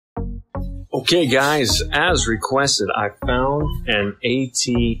Okay guys, as requested, I found an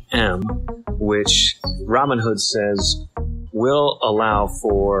ATM which Robinhood says will allow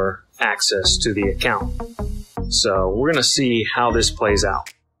for access to the account. So we're going to see how this plays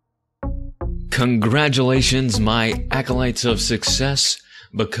out. Congratulations, my acolytes of success,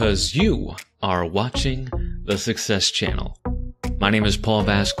 because you are watching the Success Channel. My name is Paul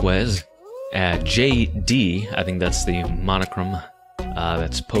Vasquez at JD. I think that's the monochrome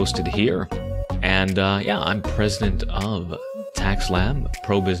that's posted here. And yeah, I'm president of Tax Lab,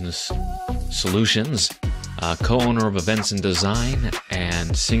 Pro Business Solutions, co-owner of Events and Design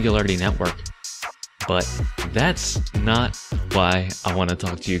and Singularity Network. But that's not why I want to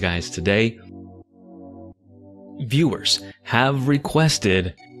talk to you guys today. Viewers have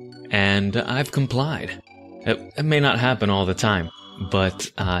requested, and I've complied. It may not happen all the time,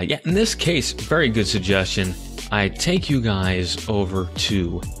 but yeah, in this case, very good suggestion. I take you guys over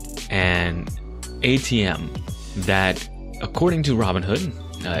to an ATM that, according to Robinhood,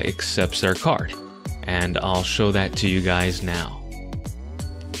 accepts their card. And I'll show that to you guys now.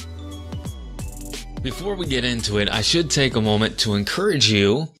 Before we get into it, I should take a moment to encourage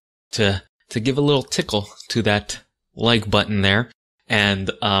you to give a little tickle to that like button there. And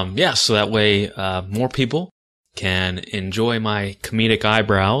yeah, so that way more people can enjoy my comedic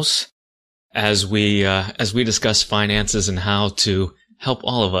eyebrows as we discuss finances and how to help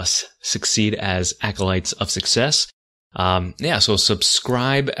all of us succeed as acolytes of success. Yeah, so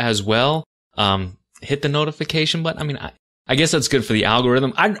subscribe as well. Hit the notification button. I mean, I guess that's good for the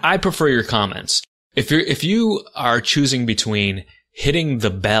algorithm. I prefer your comments. If you are choosing between hitting the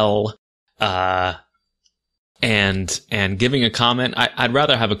bell and giving a comment, I'd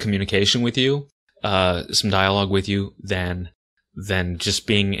rather have a communication with you, some dialogue with you than just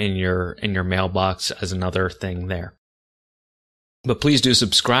being in your mailbox as another thing there. But please do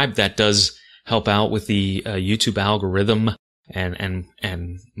subscribe. That does help out with the YouTube algorithm and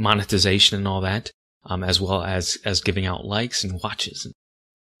monetization and all that, as well as giving out likes and watches and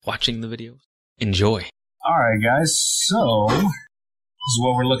watching the videos. Enjoy. All right, guys. So this is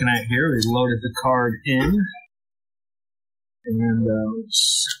what we're looking at here. We loaded the card in, and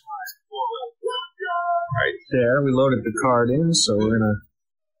right there, we loaded the card in. So we're gonna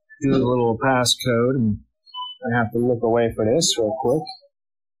do a little passcode, and I have to look away for this real quick.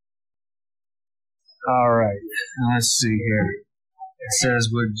 All right, now let's see here. It says,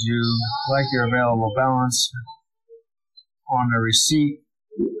 "Would you like your available balance on the receipt?"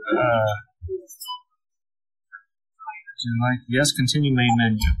 Yes, continue main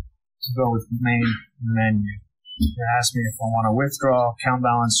menu. Go with main menu. It asks me if I want to withdraw, account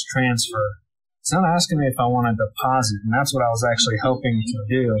balance, transfer. It's not asking me if I want to deposit, and that's what I was actually hoping to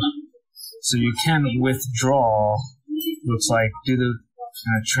do. So you can withdraw. Looks like do the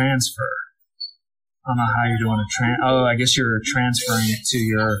transfer. I don't know how you're doing a oh, I guess you're transferring it to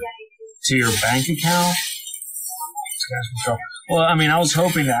your bank account. Well, I mean, I was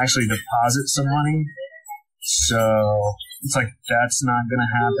hoping to actually deposit some money. So it's like that's not going to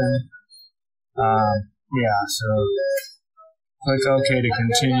happen. Yeah, so click OK to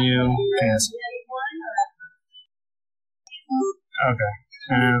continue. Cancel. Okay,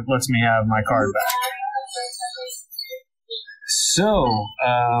 and it lets me have my card back. So,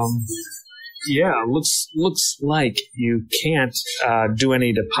 yeah, looks like you can't do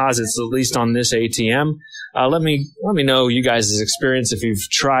any deposits, at least on this ATM. Let me know you guys' experience if you've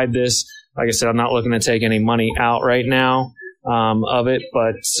tried this. Like I said, I'm not looking to take any money out right now of it,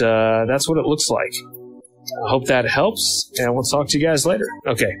 but that's what it looks like. I hope that helps, and we'll talk to you guys later.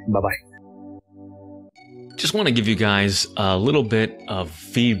 Okay, bye-bye. Just want to give you guys a little bit of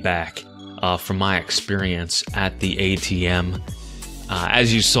feedback from my experience at the ATM.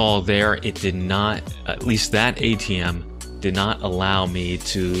 As you saw there, it did not, at least that ATM, did not allow me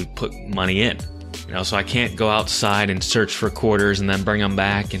to put money in. You know, so I can't go outside and search for quarters and then bring them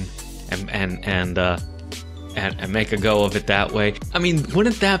back and make a go of it that way. I mean,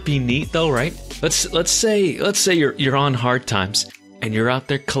 wouldn't that be neat though, right? Let's say you're on hard times and you're out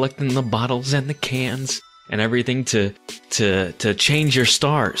there collecting the bottles and the cans and everything to change your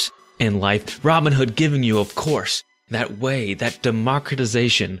stars in life. Robinhood giving you, of course, that way, that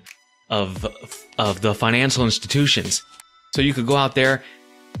democratization of the financial institutions. So you could go out there,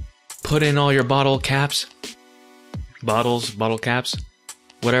 put in all your bottle caps, bottle caps,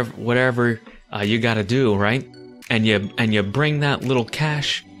 whatever you got to do, right? And you bring that little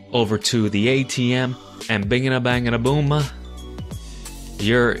cash over to the ATM, and bing-a-bang-a-boom,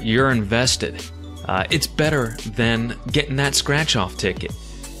 you're invested. It's better than getting that scratch-off ticket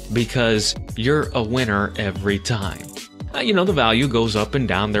because you're a winner every time. the value goes up and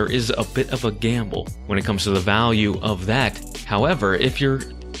down. There is a bit of a gamble when it comes to the value of that. However, if you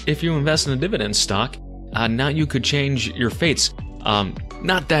invest in a dividend stock, now you could change your fates.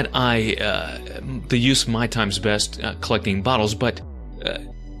 Not that the use of my time's best collecting bottles, but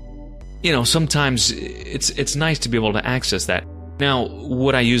sometimes it's nice to be able to access that. Now,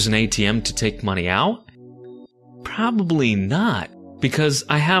 would I use an ATM to take money out? Probably not, because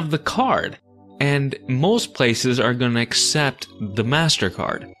I have the card, and most places are going to accept the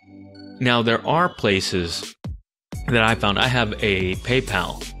MasterCard. Now, there are places that I found. I have a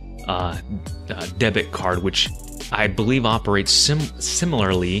PayPal debit card, which I believe operates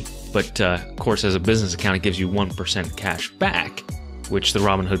similarly, but of course, as a business account, it gives you 1% cash back, which the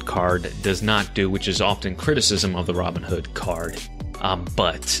Robinhood card does not do, which is often criticism of the Robinhood card.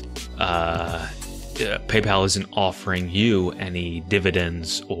 But PayPal isn't offering you any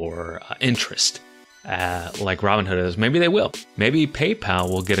dividends or interest like Robinhood is. Maybe they will. Maybe PayPal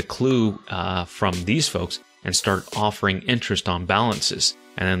will get a clue from these folks and start offering interest on balances,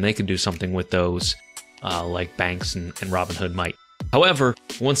 and then they could do something with those like banks and Robinhood might. However,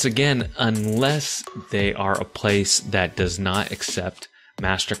 once again, unless they are a place that does not accept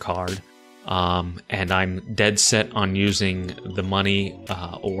MasterCard, and I'm dead set on using the money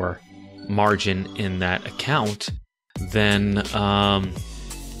or margin in that account, then I'm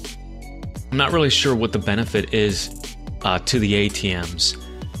not really sure what the benefit is to the ATMs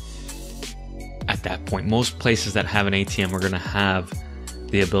at that point. Most places that have an ATM are going to have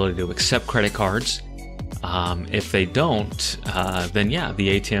the ability to accept credit cards. If they don't, then yeah,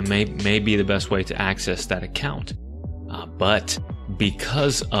 the ATM may be the best way to access that account. But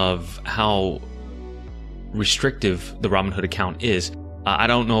because of how restrictive the Robinhood account is, I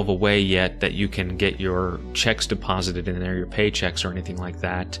don't know of a way yet that you can get your checks deposited in there, your paychecks or anything like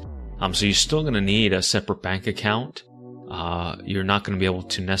that. So you're still going to need a separate bank account. You're not going to be able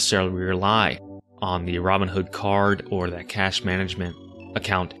to necessarily rely on the Robinhood card or that cash management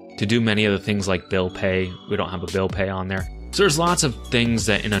account to do many of the things like bill pay. We don't have a bill pay on there. So there's lots of things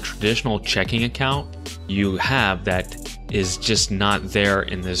that in a traditional checking account you have that is just not there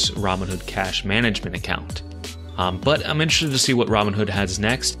in this Robinhood cash management account. But I'm interested to see what Robinhood has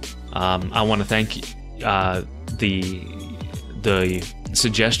next. I want to thank the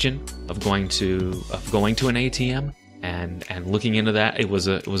suggestion of going to an ATM and looking into that. It was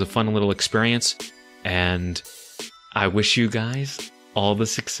a fun little experience, and I wish you guys all the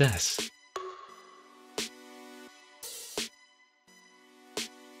success.